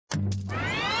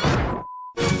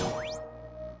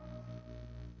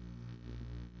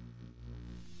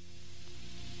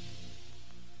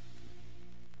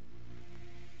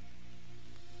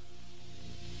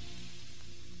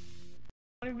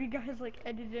of you guys like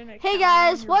edit in a Hey camera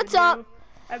guys, in your what's video.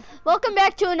 up? Welcome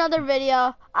back to another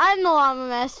video. I'm the Llama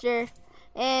Master,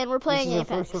 and we're playing This is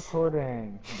Apex. our first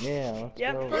recording. Yeah, let's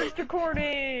go. First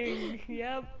recording.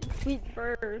 Yep,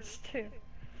 first time.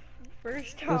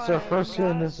 This is our first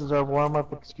one. This is our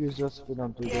warm-up. Excuse us if we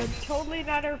don't do good. Totally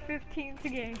not our 15th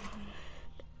game.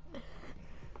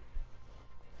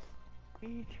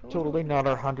 Totally not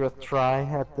our 100th try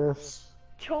at this.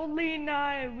 Totally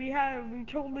not. We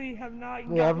totally have not.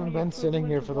 We haven't been sitting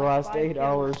here for the last 8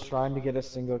 hours trying to get a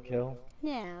single kill.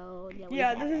 No.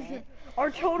 Yeah, this is our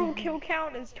total kill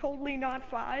count is totally not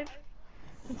 5.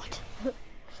 What?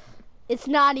 It's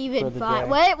not even 5. Day.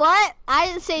 Wait, what? I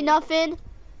didn't say nothing.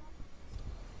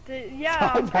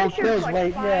 Yeah, I'm pretty sure it's like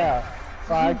wait, 5. yeah,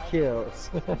 5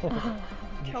 kills.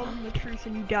 Tell them the truth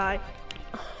and you die.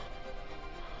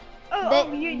 But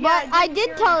I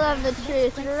did tell them the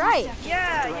truth. You're right.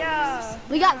 Yeah.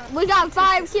 We got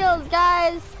 5 kills,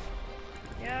 guys.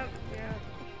 Yep.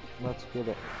 Let's get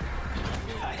it.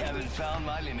 I haven't found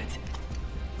my limit.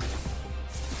 I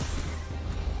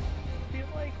feel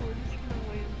like we're just gonna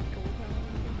wait in Skull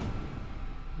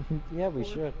Town. Yeah, we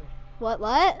should. What?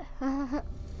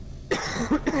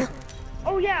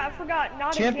 Oh yeah, I forgot.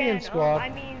 Not Champion again. squad. I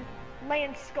mean,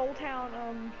 land Skull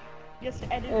Town. Just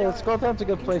edit. Hey, Skull Town's a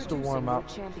good place to warm up.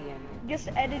 Just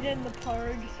edit in the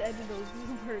part. Just edit over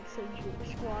where it says your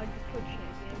squad. Just put champions.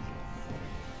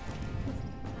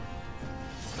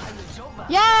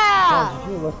 Yeah.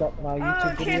 Did you look up my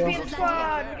YouTube video? Champion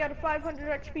squad. We got a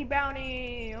 500 XP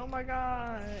bounty. Oh my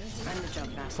god.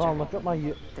 Colin, look up my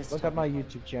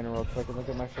YouTube channel real quick and look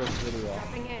at my first video.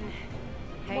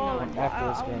 After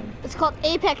this game. It's called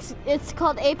Apex. It's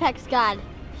called Apex God.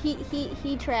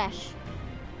 He trash.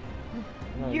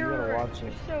 No, you gotta watch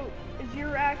it. So, is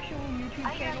your actual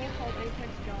YouTube channel called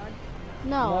Apex God?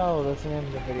 No. No, that's the name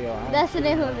of the video. That's the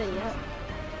name of the video.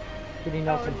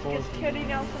 Kittynelson 4. Is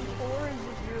Kittynelson 4 is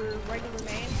your regular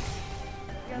name?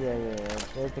 Yeah.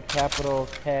 There's the capital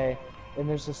K, and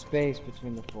there's a space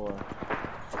between the 4.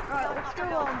 Alright, let's go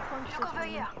punch this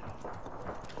one.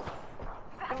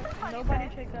 Don't nobody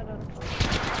take that out of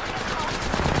context.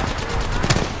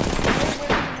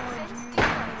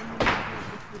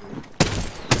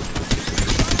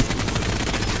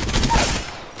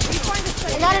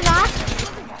 I got a knock.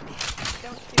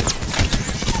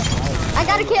 I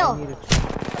got a kill.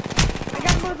 I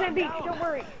got Mozambique, don't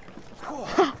worry.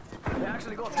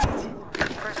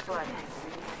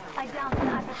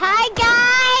 Hi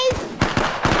guys.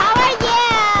 How are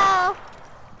you?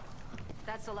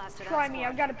 That's the last of Try me,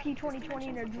 I've got a P2020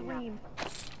 and a dream.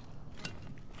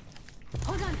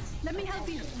 Hold on, let me help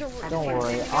you. Don't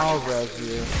worry, I'll res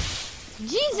you.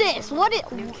 Jesus,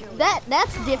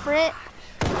 that's different.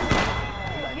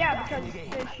 Yeah, because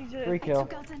she's a... 3 kill.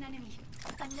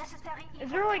 Is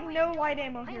there like no light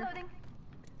ammo here?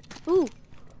 Ooh.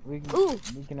 We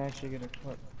can actually get a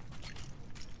clip.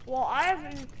 Well, I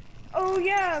haven't... Oh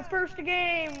yeah, first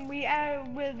game.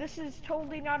 This is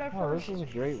totally not our first. Oh, this is a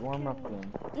great warm-up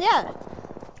game. Yeah.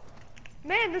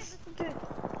 Man,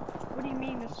 what do you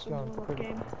mean this is a warm-up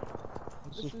game?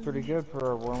 This is pretty good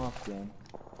for a warm-up game.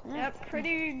 Yep,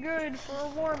 pretty good for a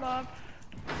warm-up.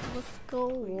 Let's go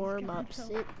warm up.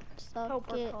 Sit,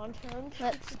 suck it. Content.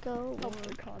 Let's go warm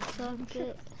content. Suck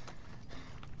it.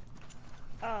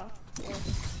 Oh. Well,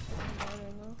 I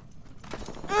don't know.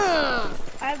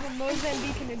 I have a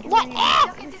Mozambique and a dream. What?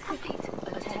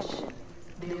 Attention.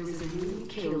 There is a new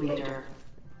kill leader.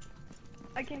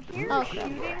 I can hear Okay.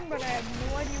 shooting, but I have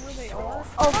no idea where they are.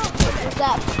 Oh, what was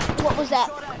that? What was that?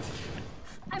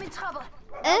 I'm in trouble.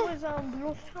 That was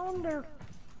Blue Thunder.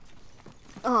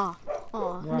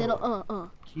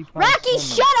 Little Keep on Rocky,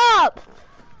 swimming. shut up!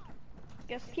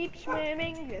 Just keep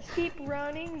swimming, just keep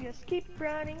running, just keep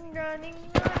running.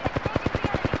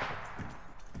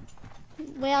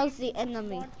 Where's the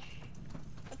enemy? Watch.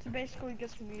 That's basically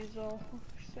just Weasel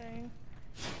saying.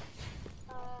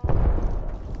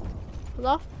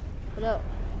 Hello? Hello.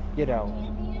 Get out.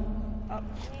 Oh.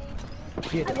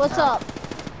 Get What's out. up?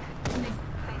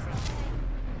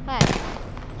 Hi.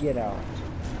 Get out.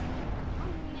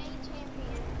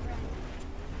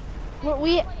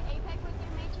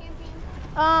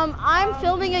 I'm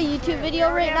filming a YouTube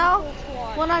video right now.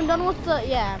 When I'm done with the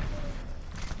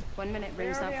 1 minute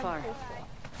rings not far. Does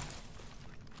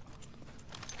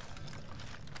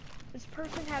this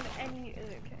person have any?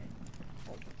 Okay.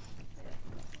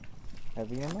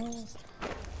 Heavy ammo?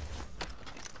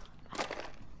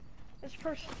 This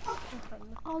person.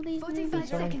 all these 45 Someone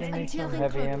seconds can make until some ring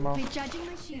heavy code. ammo. Recharging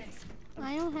my shields.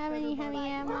 I don't have any heavy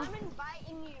ammo.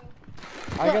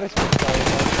 I got a switch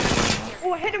fire.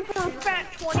 Oh, hit him for a fat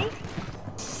 20.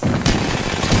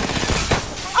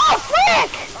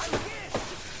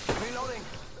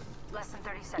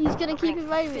 gonna keep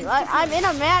inviting me. I'm in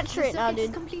a match right now,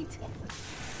 dude. Complete.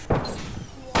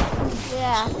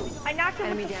 Yeah. I knocked him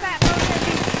Enemy with the down.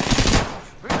 fat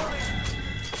motor.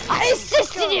 I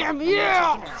assisted him.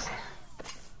 Yeah.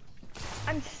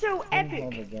 I'm so epic.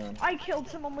 Hold it down. I killed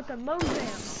someone with a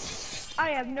Mozam.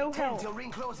 I have no health. Your ring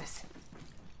closes.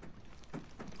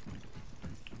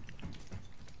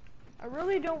 I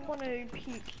really don't want to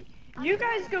peek. You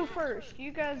guys go first.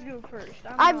 You guys go first.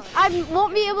 I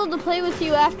won't be able to play with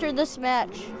you after this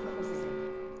match.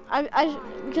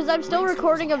 Because I'm still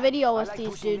recording a video with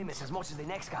these dudes. Limits as much as the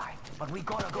next guy, but we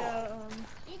gotta go.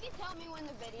 You can tell me when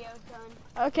the video's done.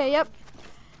 Okay, yep.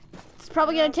 It's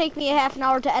probably gonna take me a half an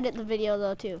hour to edit the video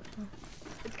though too.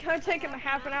 It's gonna take him a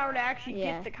half an hour to actually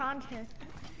Yeah. get the content.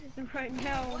 Right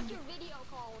now. What's your video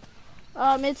called?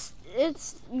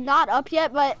 It's not up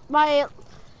yet, but my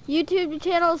YouTube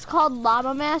channel is called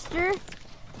Llama Master.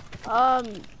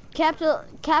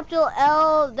 Capital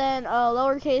L, then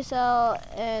lowercase l,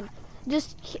 and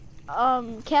just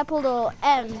capital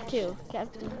M too,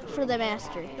 for the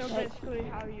master. So basically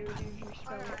how you would usually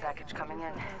spell it. Package coming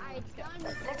in.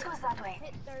 Let's go that way.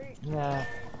 Yeah.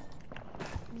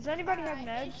 Does anybody have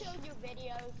meds?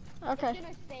 Okay. I'm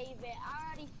gonna save it. I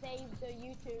already saved the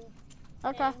YouTube.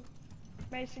 Okay.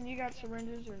 Mason, you got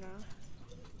syringes or no?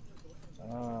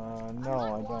 No,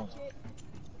 I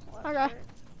don't. Okay.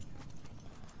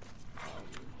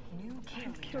 I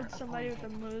killed somebody with a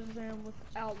Mozam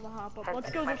without the hop up.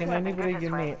 Let's go this Can way. anybody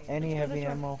give me any heavy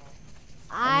ammo? Any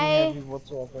I heavy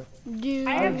whatsoever? do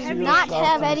I have heavy not shots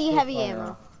have and a any heavy Spitfire.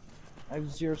 ammo. I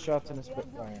have 0 shots and a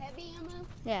Spitfire. Heavy ammo?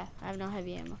 Yeah, I have no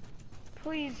heavy ammo.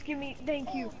 Please give me,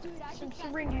 thank you, Dude, I some just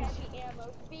got syringes. heavy ammo.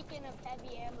 Speaking of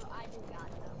heavy ammo, I just got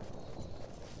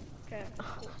some. Okay.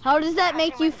 How does that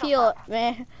make you feel,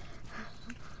 man?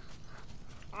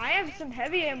 I have some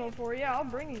heavy ammo for you. I'll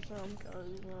bring you some.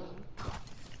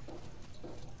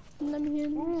 Let me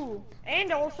in. Ooh,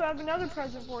 and I also have another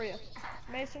present for you.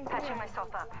 Mason, come here.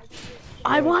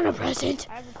 I want a present.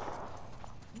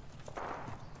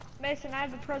 Mason, I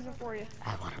have a present for you.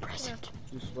 I want a present.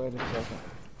 Just wait a second.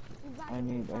 I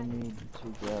need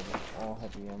to grab all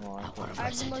heavy ammo. I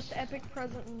have the most epic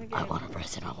present in the game. I want a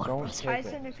present. I want a Don't present. take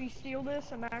Tyson, it. if you steal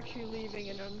this, I'm actually leaving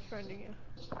and unfriending you.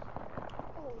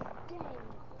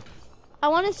 I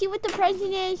want to see what the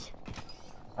present is.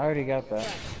 I already got that.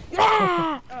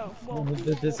 Ah! Oh, well,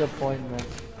 The disappointment.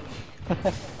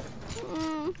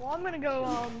 Mm. well I'm gonna go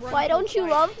run Why to the don't you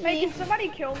fight. love Hey, me? can somebody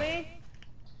kill me?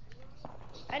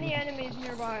 Any enemies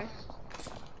nearby?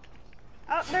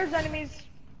 Oh, there's enemies.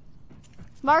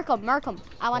 Mark 'em, mark 'em.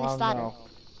 I want to Well, start no.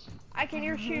 I can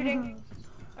hear shooting.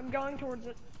 I'm going towards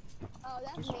it. Oh,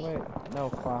 that's Just me. wait. No,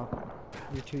 Clown.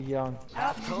 You're too young.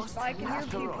 Half toast, I can hear half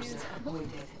to pew roast.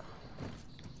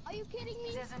 Are you kidding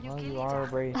me? Well, you are a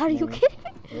brave Are you man. kidding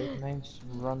me? Brave men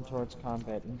run towards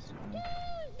combat instantly.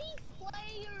 Dude, these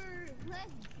players.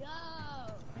 Let's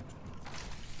go.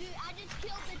 Dude, I just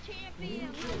killed the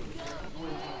champion.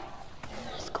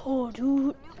 Let's go,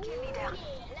 dude. Let's go, dude.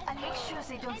 And make sure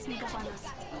they don't sneak up on us.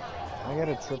 I got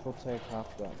a triple take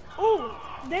half gun. Oh,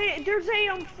 there's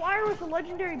a flyer with a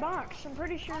legendary box. I'm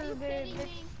pretty sure Are you kidding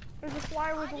me? there's a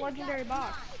flyer with a legendary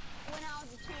box. When I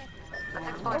was a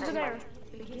champion. Over there.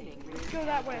 Let's go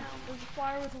that way. There's a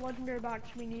flyer with a legendary box.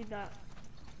 We need that.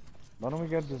 Why don't we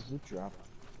get this loot drop?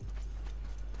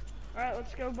 Alright,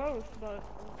 let's go both, but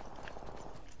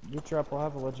Loot drop will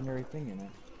have a legendary thing in it.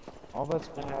 All that's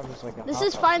gonna have is like a This hop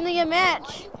is up. finally a match.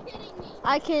 Are you kidding me?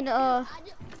 I can, I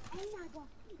just, oh my god.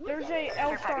 there's a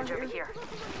L star here.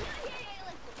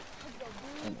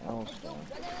 An L star.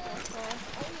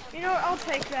 You know what, I'll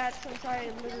take that since I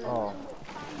literally Oh.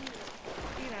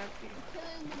 you know,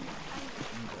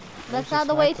 That's There's not a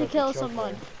the way sniper to kill choke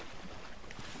someone. there.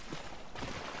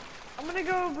 I'm gonna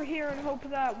go over here and hope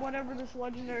that whatever this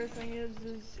legendary thing is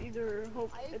either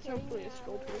hopefully a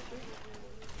skull piercer.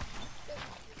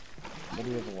 What do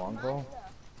you have, a longbow?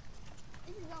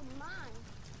 This is all mine.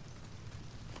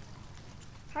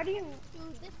 How do you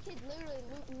Dude, this kid literally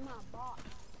looting my box.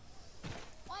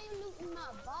 Why are you looting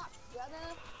my box,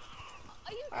 brother?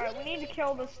 Are you Alright, we kidding need to me?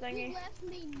 kill this You thingy. left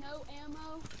me no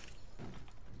ammo.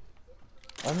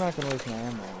 I'm not gonna waste my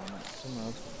ammo on it. Someone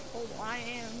else. Oh, I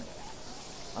am.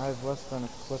 I have less than a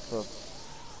clip of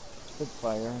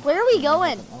Spitfire. Where are we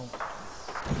going?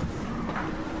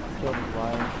 Kill the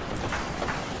flyer.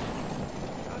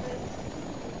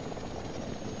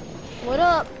 What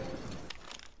up?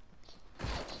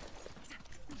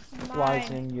 Flies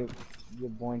Mine. in, you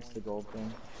boinks the gold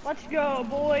thing. Let's go,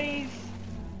 boys.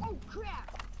 Oh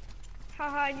crap!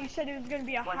 Haha, and you said it was gonna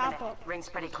be a 1 hop minute. up. Ring's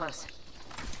pretty close.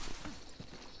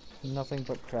 Nothing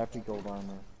but crappy gold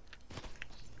armor.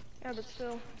 Yeah, but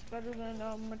still, it's better than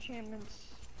enchantments.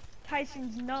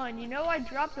 Tyson's none. You know I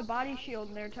dropped the body shield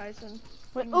in there, Tyson.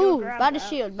 Wait, You can go ooh, grab body that.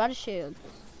 shield, body shield.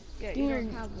 Yeah, Give you me don't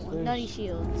your have one. nutty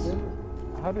shields.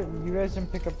 How did you guys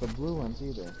didn't pick up the blue ones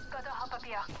either? Gotta hop up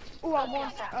here. Oh, I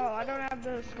want. Oh, I don't have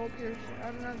the skull pierce.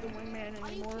 I don't have the wingman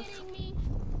Are you anymore. kidding me?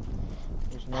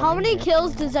 There's How none many in here.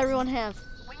 kills does everyone have?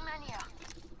 Wingman here.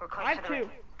 We're I have 2. 30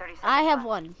 seconds I have left.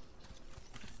 1.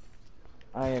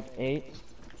 I have 8.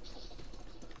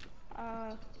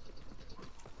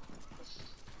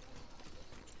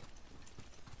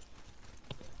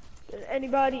 Did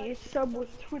anybody sub with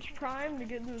Twitch Prime to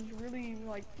get those really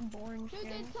like boring Dude,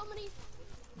 skins? there's so many.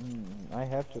 I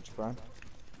have Twitch Prime,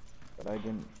 but I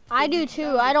didn't. I do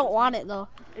too. I don't want it though.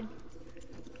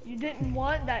 You didn't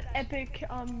want that epic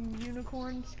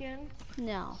unicorn skin?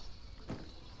 No.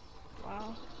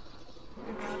 Wow.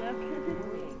 You're not epic.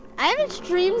 I haven't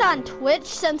streamed on Twitch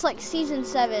since like season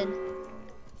 7.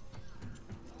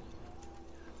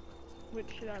 Which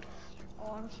that's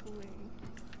honestly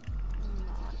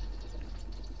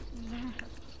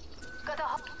Gotta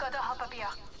hop up here.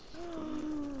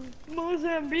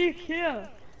 Mozambique, yeah.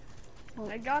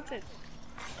 I got this.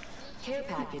 Care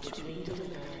package being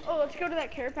delivered. Oh, let's go to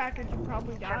that care package and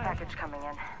probably Care die. package coming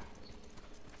in.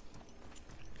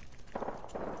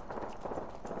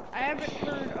 I haven't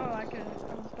heard. Oh, I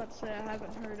was about to say I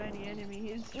haven't heard any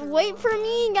enemies. Wait for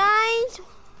me, guys.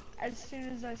 As soon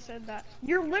as I said that,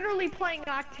 you're literally playing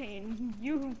Octane.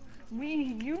 You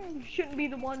shouldn't be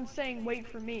the one saying wait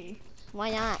for me.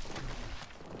 Why not?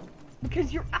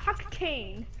 Because you're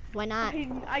Octane. Why not?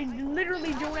 I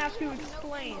literally don't have to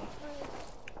explain.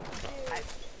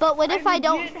 But what if I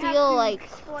don't legit have feel to like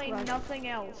explain running? nothing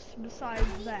else besides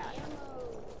that?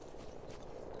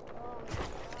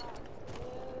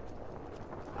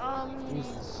 He's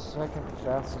the second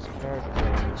fastest character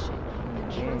in the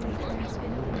game in terms of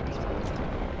movement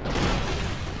speed.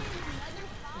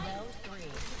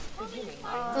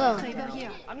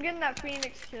 I'm getting that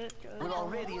Phoenix kit. We're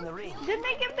already in the ring. Didn't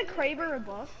they give the Kraber a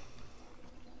buff?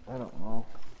 I don't know.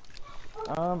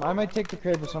 I might take the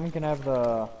crate, but someone can have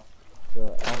the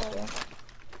Asta.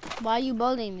 Why are you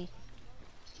bullying me?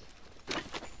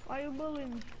 Why are you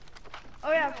bullying me?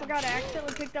 Oh yeah, I forgot. I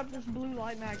accidentally picked up this blue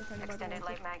light mag. If anybody Extended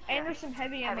wants it. light mag here. And there's some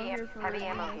heavy ammo here for Heavy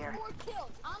ammo here. 4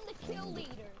 kills. I'm the kill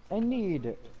leader. I need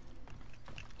it.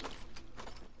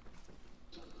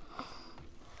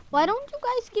 Why don't you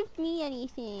guys give me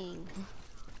anything?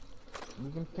 You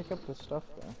can pick up the stuff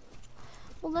there.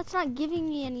 Well, that's not giving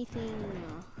me anything.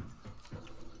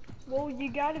 Well,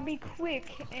 you gotta be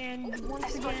quick, and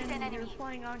once again, you're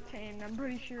playing Octane. I'm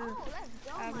pretty sure Oh, let's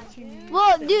go, I my haven't seen dude. you.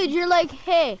 Well, dude, you're like,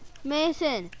 hey,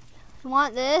 Mason, you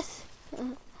want this?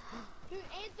 Dude,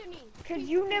 Anthony. Cause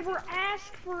you never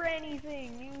ask for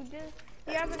anything.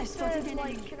 You haven't said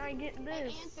like, can I get Hey,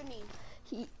 this? Anthony.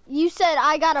 You said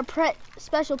I got a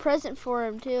special present for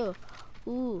him too.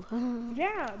 Ooh.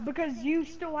 Yeah, because you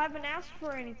still haven't asked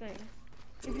for anything.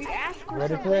 If you ask for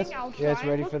Ready for something, this? I'll You try guys and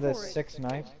ready look for this it. 6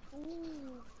 knife?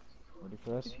 Ready for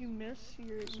this? If you miss,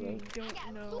 you Sweet. I don't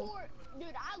got know. 4. Dude,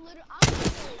 I'm literally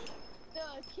the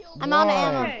kill. I'm out of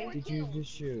Why ammo. did you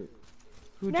just shoot?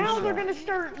 Who Now just they're shot? gonna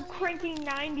start cranking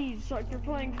 90s like they're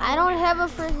playing. I don't have a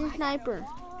freaking sniper.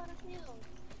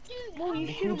 Dude, Well, you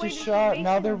Who should have just waited shot? for Now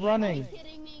Mason they're to running. are you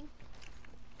kidding me?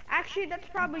 Actually, that's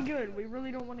probably good. We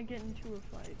really don't want to get into a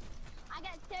fight. I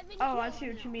got 7 Oh, I kills see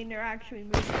what now. you mean. They're actually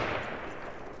moving.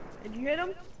 Did you hit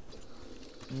them?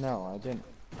 No, I didn't.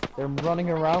 They're running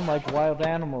around like wild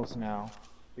animals now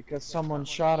because someone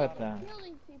shot at them.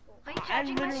 Killing people. I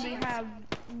Recharging my literally shields. have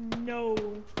no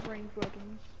ranged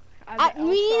weapons.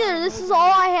 Me neither. This is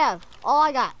all I have. All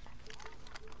I got.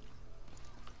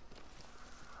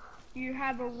 You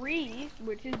have a Re,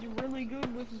 which is really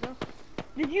good with the.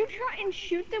 Did you try and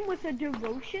shoot them with a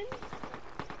devotion?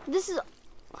 This is.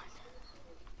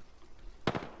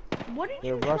 What did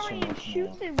They're you try rushing and us shoot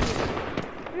now. them with?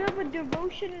 You have a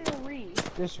devotion and a Re.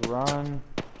 Just run.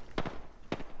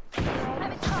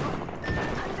 I'm in trouble.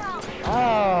 I'm down.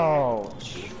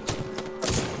 Ouch!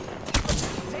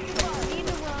 Take it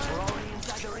back. We're already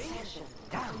inside the ring.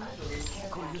 Damn.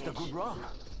 Could have used a good run.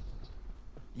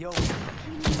 Yo,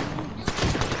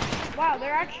 Wow,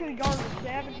 they're actually garbage. They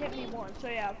haven't hit me once. So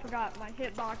yeah, I forgot. My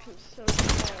hitbox is so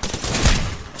small.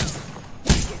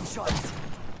 getting shot at.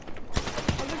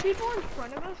 Are there people in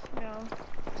front of us? No.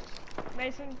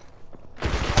 Mason?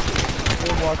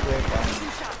 We'll walk right by.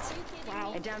 2 shots.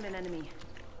 Wow. I downed an enemy.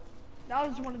 That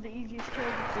was one of the easiest kills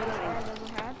I've ever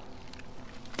had.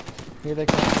 Here they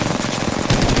come.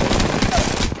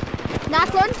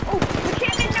 Knock one. Oh, the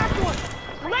cannon knocked one!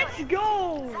 Let's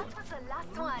go! That was the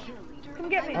last one. Come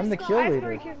get me. I'm the kill I have leader.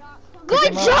 3 kills. Good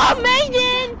him up. job,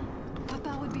 Megan!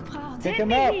 Papa would be proud. Pick Hit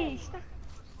him up. me! Stop.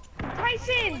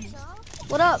 Tyson!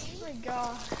 What up? Oh my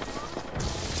god.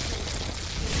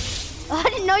 I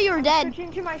didn't know you were dead.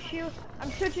 Switching to my shield.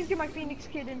 I'm switching to my Phoenix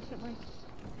kit instantly.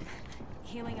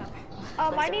 Healing up.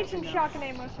 I need some shotgun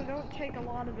ammo, so don't take a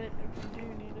lot of it if you do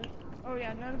need it. Oh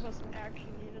yeah, none of us actually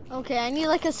need it. Okay, I need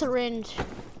like a syringe.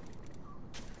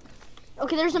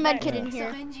 Okay, there's a med kit in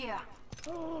here. Syringe here.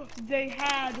 They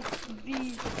had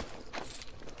the...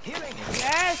 Healing.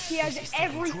 Yes, he has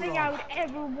everything I would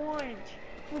ever want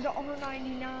for the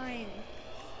R99.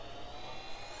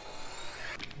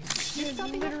 He has Stopping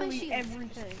off my literally shields.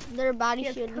 everything. There's a body He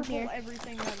has shield in purple here.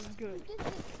 everything that is good.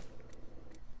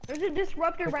 There's a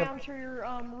disruptor round for your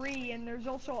re, and there's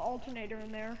also an alternator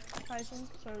in there, Tyson.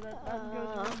 So that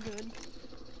goes real good.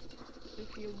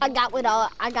 If you I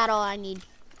got all I need.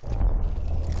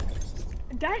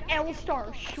 That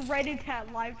L-Star shredded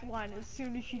that lifeline as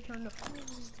soon as she turned up.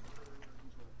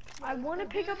 I want to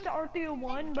pick up the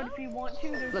R301, but if you want to,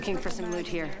 there's Looking for purple some loot mag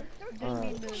in here. there. Didn't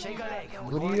mean to- Shake a leg.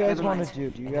 What do you guys want to do?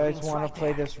 Do you guys want to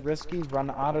play this risky, run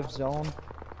out of zone,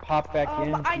 hop back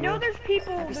in? I know heal? there's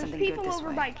people something good this over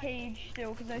way. by Cage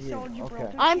still, because I saw Yeah, Gibraltar.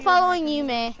 okay. I'm shield, following I you, couldn't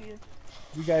May. see it.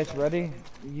 You guys ready?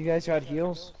 You guys got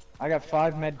heals? I got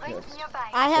 5 med kits.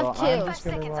 I have So I'm 2. just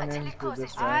gonna run in through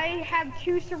this way. I have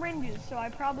 2 syringes, so I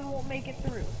probably won't make it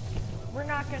through. I'm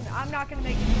not gonna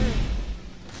make it through.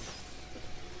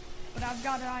 But I've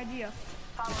got an idea.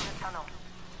 Follow the tunnel.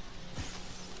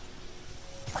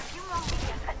 A few more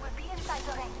meters and we'll be inside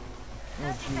the ring.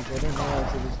 Oh jeez, I didn't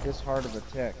realize it was this hard of a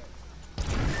tick.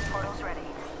 Portal's ready.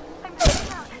 I'm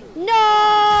pushing out.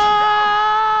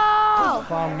 No!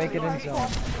 Clown, make it in zone.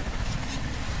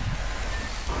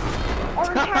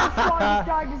 Our entire squad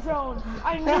died to zone.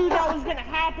 I knew that was gonna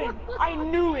happen. I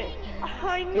knew it.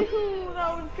 I knew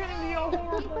that was gonna be a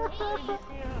horrible idea.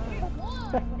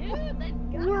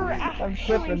 We're I'm actually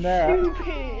flipping that.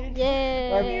 stupid.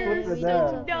 Yeah. I'm flipping So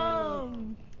that.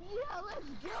 dumb. Yeah, let's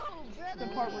go, The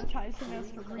brother. part where Tyson has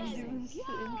to redo his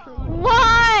intro.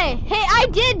 Why? Hey, I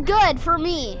did good for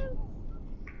me.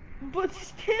 But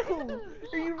still,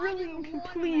 are you really?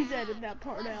 Please edit that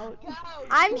part out.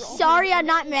 I'm sorry I'm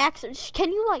not max.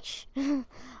 Can you like?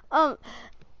 I'm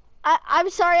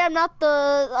sorry I'm not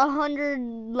the 100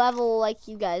 level like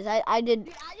you guys. I did.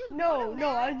 No,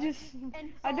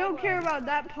 I don't care about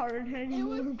that part It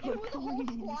anymore. was But a whole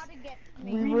please. squad against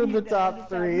me. We were in the top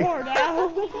 3. Part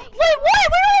out. Wait, what?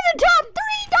 We're in the top 3.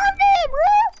 Darn it,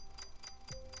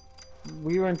 bro.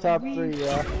 We were in top 3,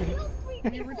 yeah.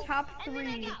 We were top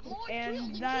 3,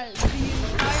 and that the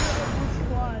entire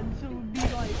squad, so it would be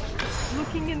like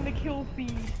looking in the kill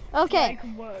feed. Okay.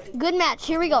 Like what? Good match.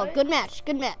 Here we go. Good match.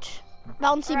 Good match.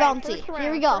 Bouncy, Alright, bouncy. first round,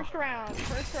 Here we go. First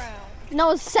round.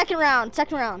 No, second round.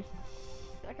 Second round.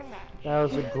 Second match. That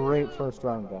was a great first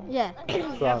round, guys. Yeah.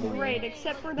 Yeah, great,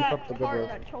 except for that up the good part work.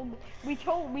 that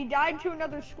we died to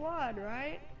another squad,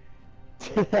 right?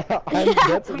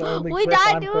 That's the only we clip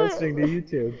died I'm to it. posting to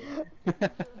YouTube.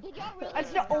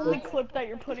 That's the only clip that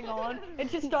you're putting on.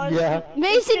 It just does. Yeah.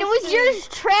 Mason, it was your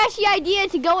trashy idea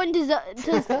to go into the.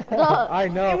 I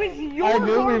know. It was your I knew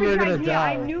we garbage were gonna idea.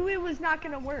 die. I knew it was not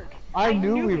gonna work. I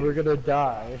knew we it. were gonna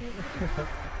die.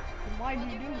 Why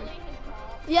did you do it?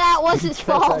 Yeah, it was his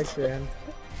Because I fault. can.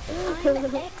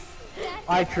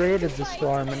 I created the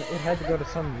storm and it had to go to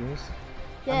some use.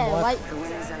 Yeah, what? like The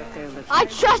winner's out there looking. I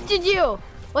trusted you.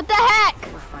 What the heck?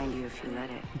 We'll find you if you let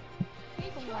it.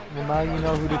 Well, now you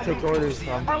know who to take orders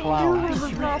from. I knew Clown. it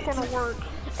was not gonna work.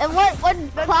 And when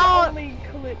That's clown the only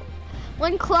clip.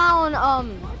 when clown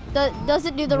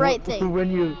doesn't do the right thing.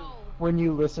 When you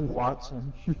listen,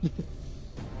 Watson.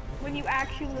 When you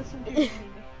actually listen to it.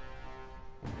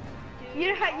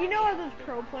 You know how those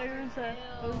pro players that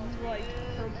those like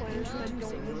pro players that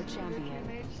don't listen to their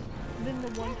teammates, then the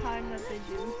one time that they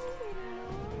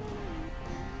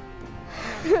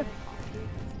do.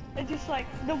 It's just like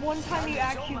the one time you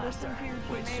actually listen to your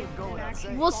teammates and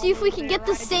actually We'll see if we can get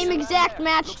the follow same their exact ideas.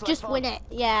 match. Just win it.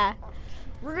 Yeah.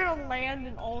 We're gonna land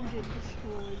and all get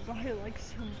destroyed by like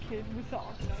some kid with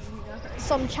off-99.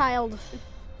 Some child.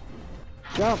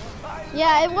 Jump.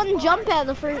 Yeah, it wouldn't jump at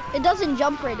the first. It doesn't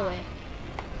jump right away.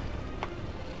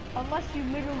 Unless you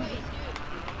literally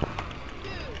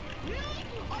just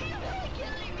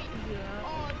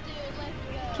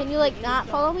Can you like not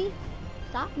follow me?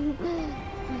 Stop.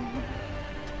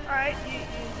 Alright,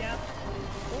 yeah.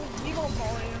 Well, we won't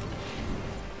follow you.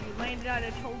 You landed at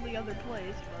a totally other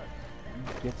place,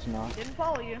 but Gets knocked. didn't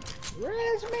follow you.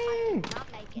 Where's me? I'll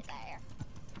make it there.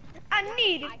 I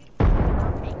need it.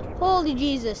 Holy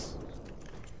Jesus.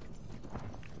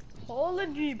 Holy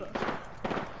Jeeba.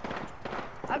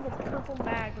 have a purple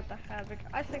mag with the Havoc.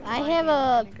 I think I my have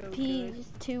a game's gonna go good.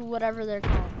 P2, whatever they're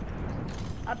called.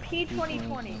 A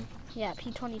P2020. Yeah,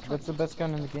 P2020. That's the best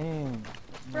gun in the game.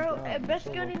 Bro, Oh my God, best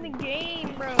I'm so gun in the lucky.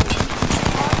 game, bro.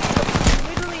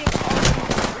 Literally, it's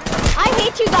awesome. I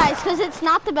hate you guys because it's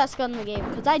not the best gun in the game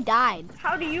because I died.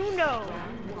 How do you know?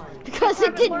 Because You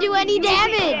it didn't haven't do learned any to use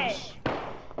it damage.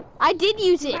 I did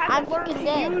use it. You I'm haven't learned fucking to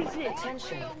dead. use it.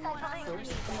 Attention.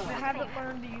 First You haven't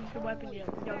learned to use the weapon yet.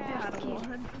 You don't have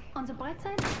one. On the bright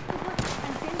side, good luck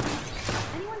and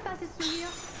safety. Anyone passes through here,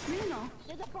 really know.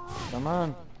 Come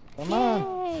on. Come on.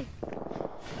 Yay.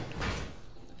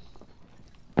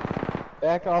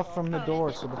 Back off from the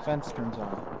door so the fence turns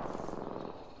on.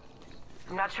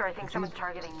 I'm not sure. I think someone's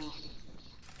targeting me.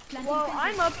 Well,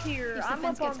 I'm up here. If the I'm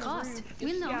fence up on gets the crossed, roof, we'll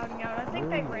just know. scouting out. I think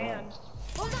they ran.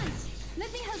 Hold on,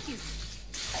 let me help you.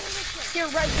 Here,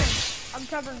 Redson, I'm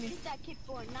covering you. Use that kit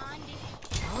for 90.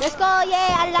 Let's go.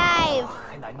 Yay, alive.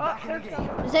 and I'm Oh, back in the there's game.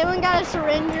 someone. Does anyone got a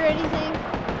syringe or anything?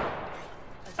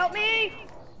 Help me!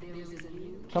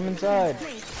 Come inside.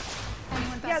 Anyone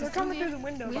Yeah, passes they're coming here, through the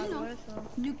window, by we'll the know. way, so.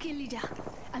 New kill leader.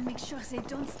 I'll make sure they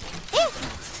don't.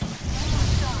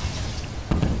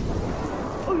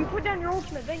 Oh, you put down your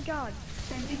ultimate, thank God.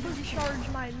 You can charge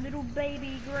my little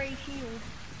baby gray shield.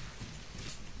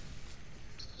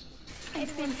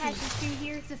 Anyone passes through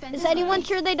here? Is anyone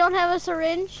sure they don't have a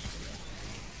syringe?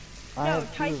 I No,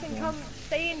 have two of Tyson, them. come,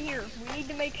 stay in here. We need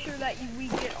to make sure that we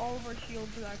get all of our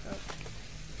shields back up.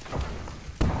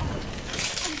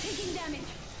 I'm taking damage.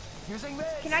 Using this.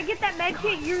 Can I get that med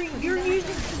kit? You're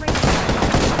using syringe.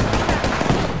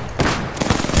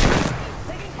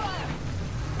 Taking fire.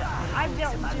 I've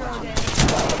dealt 0 damage.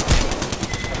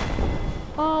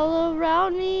 All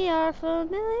around me are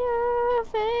familiar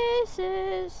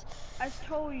faces. I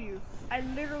told you. I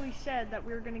literally said that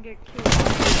we were gonna get killed.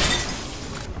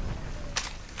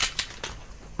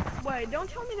 Wait, don't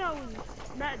tell me that was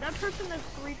that person that's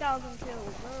 3,000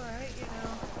 kills. All right, you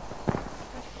know.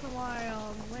 That's why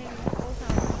Lane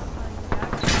Bulltown sometimes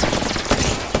back.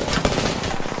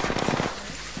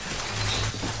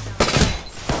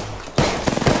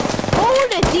 Oh,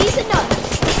 the decent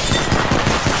nuts.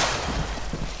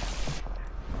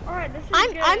 All right, this is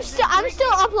I'm good. I'm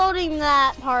still uploading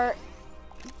that part.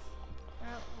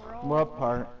 What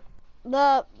part?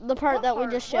 The part that we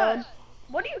just showed.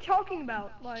 What are you talking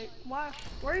about? Like, why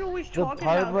are you always The talking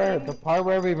part about where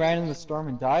things? we ran in the storm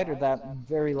and died, or that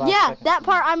very last? Yeah, second that scene?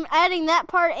 part. I'm adding that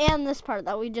part and this part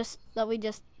that we just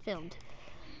filmed.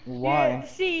 Why? Yeah,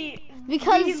 see,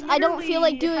 Because we I don't feel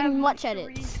like literally have doing much three-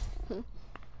 edits.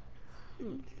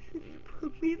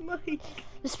 we like,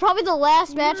 It's probably the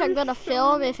last match I'm You're gonna so-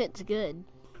 film if it's good.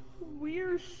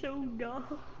 we're so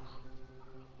dumb.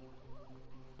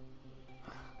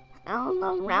 All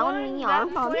around me One, are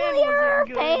that plan familiar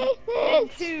wasn't good. And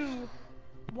faces. 2,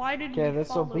 why did Okay, we this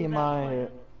will follow be that my. plan?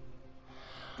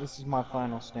 This is my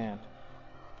final stand.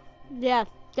 Yeah,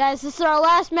 guys, this is our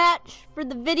last match for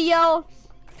the video.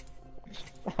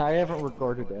 I haven't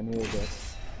recorded any of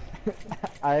this.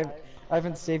 I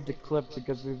haven't saved a clip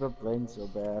because we've been playing so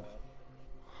bad.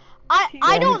 I The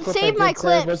only don't clip I save did my save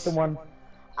was clips. the one.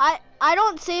 I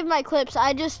don't save my clips.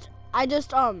 I just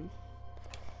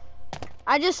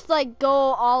like go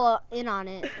all in on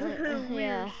it. Yeah.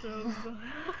 We're so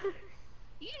bad.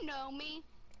 You know me.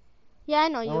 Yeah, I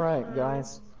know you. All right,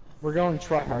 guys, we're going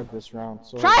try hard this round.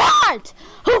 So Try hard!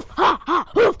 Hoof ha ha!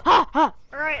 Hoof ha ha!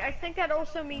 Alright, I think that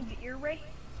also means ear rape.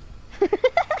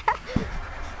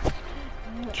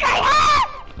 Try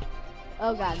hard!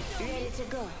 Oh god. Ready to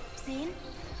go. Seen?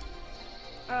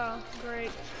 Oh, great.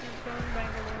 He's going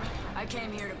Bangalore. I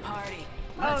came here to party.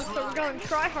 Oh, so we're going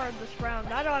try hard this round.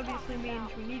 That obviously means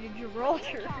we need a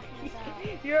Gibraltar.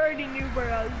 You already knew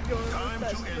where I was going with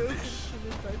that joke as soon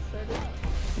as I said it.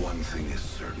 One thing is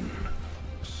certain.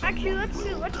 Actually, Someone let's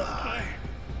will just die. camp.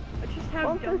 Let's just have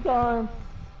bunker dump. time.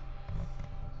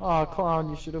 Oh, clown,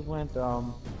 you should have went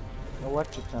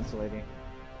electric fence lady.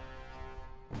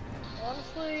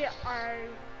 Honestly, I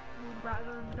would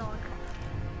rather not.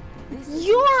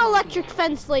 You're electric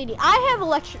fence lady. I have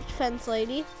electric fence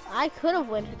lady. I could have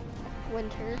went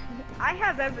her. I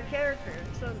have every character,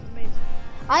 so it's amazing.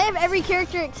 I have every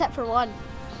character except for one.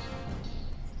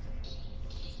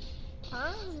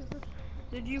 Huh?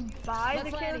 Did you buy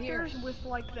Let's the land here. characters with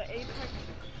like the Apex?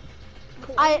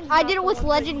 I coins, not did it the with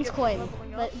ones that you Legends get for coin.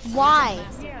 leveling But up? why?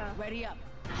 Yeah. Ready up.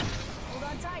 Hold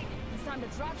on tight. It's time to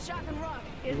drop, shock, and rock.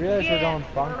 You realize we're going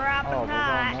bunker? Rapping Oh, we're going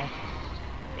high. there.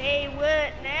 Hey,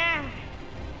 what now?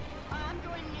 I'm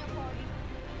joining your party.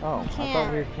 Oh, I thought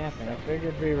can't. we were camping. I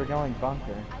figured we were going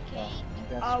bunker. I can't. I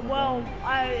guess we're Well,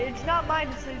 going- it's not my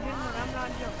decision, and I'm not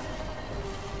jumping.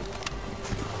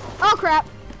 Oh crap.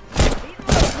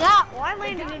 Yeah. Well, I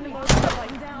landed in the most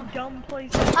like dumb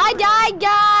places. I died,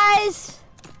 guys.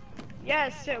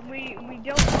 Yes, we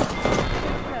don't.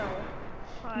 No.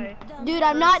 Hi. Dude,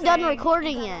 I'm not done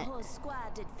recording yet.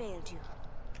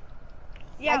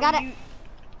 Yeah, I gotta.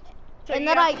 So and you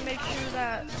then have to make sure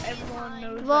that everyone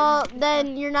knows. Well,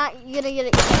 then you're not gonna get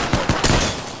it.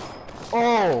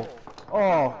 Oh,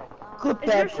 oh, clip Is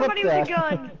there that, clip somebody that. with a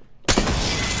gun?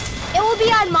 It will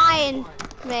be on mine.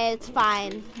 Man, it's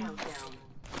fine.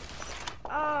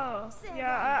 Oh,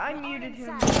 yeah, I muted him.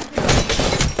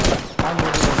 I'm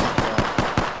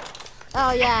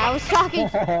Oh yeah, I was talking.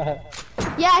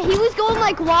 Yeah, he was going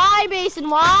like, why, Mason,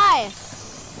 why?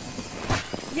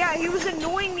 Yeah, he was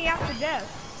annoying me after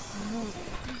death.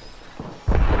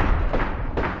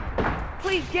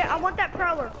 Please I want that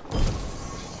prowler.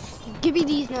 Give me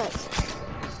these nuts.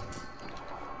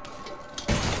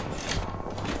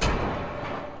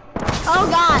 Oh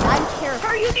god, I'm terrified.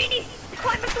 Hurry, you need to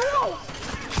climb the wall.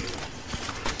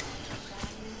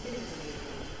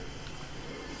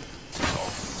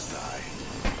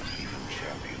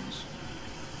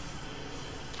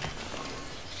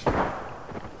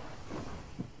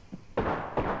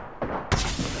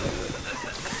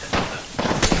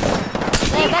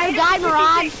 Hey, better die,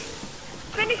 Mirage.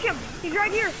 Finish him. He's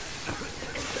right here.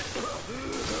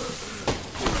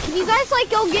 Can you guys like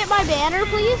go get my banner,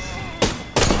 please?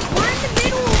 We're in the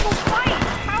middle of a fight.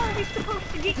 How are we supposed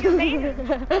to get your banner?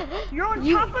 You're on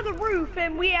top of the roof,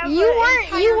 and we have. You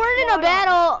weren't in a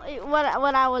battle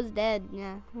when I was dead.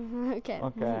 Yeah. Okay.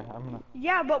 Okay, I'm gonna.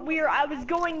 Yeah, but I was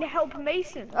going to help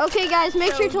Mason. Okay, guys,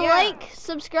 make So, sure to yeah. like,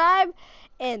 subscribe,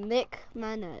 and lick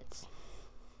my nuts.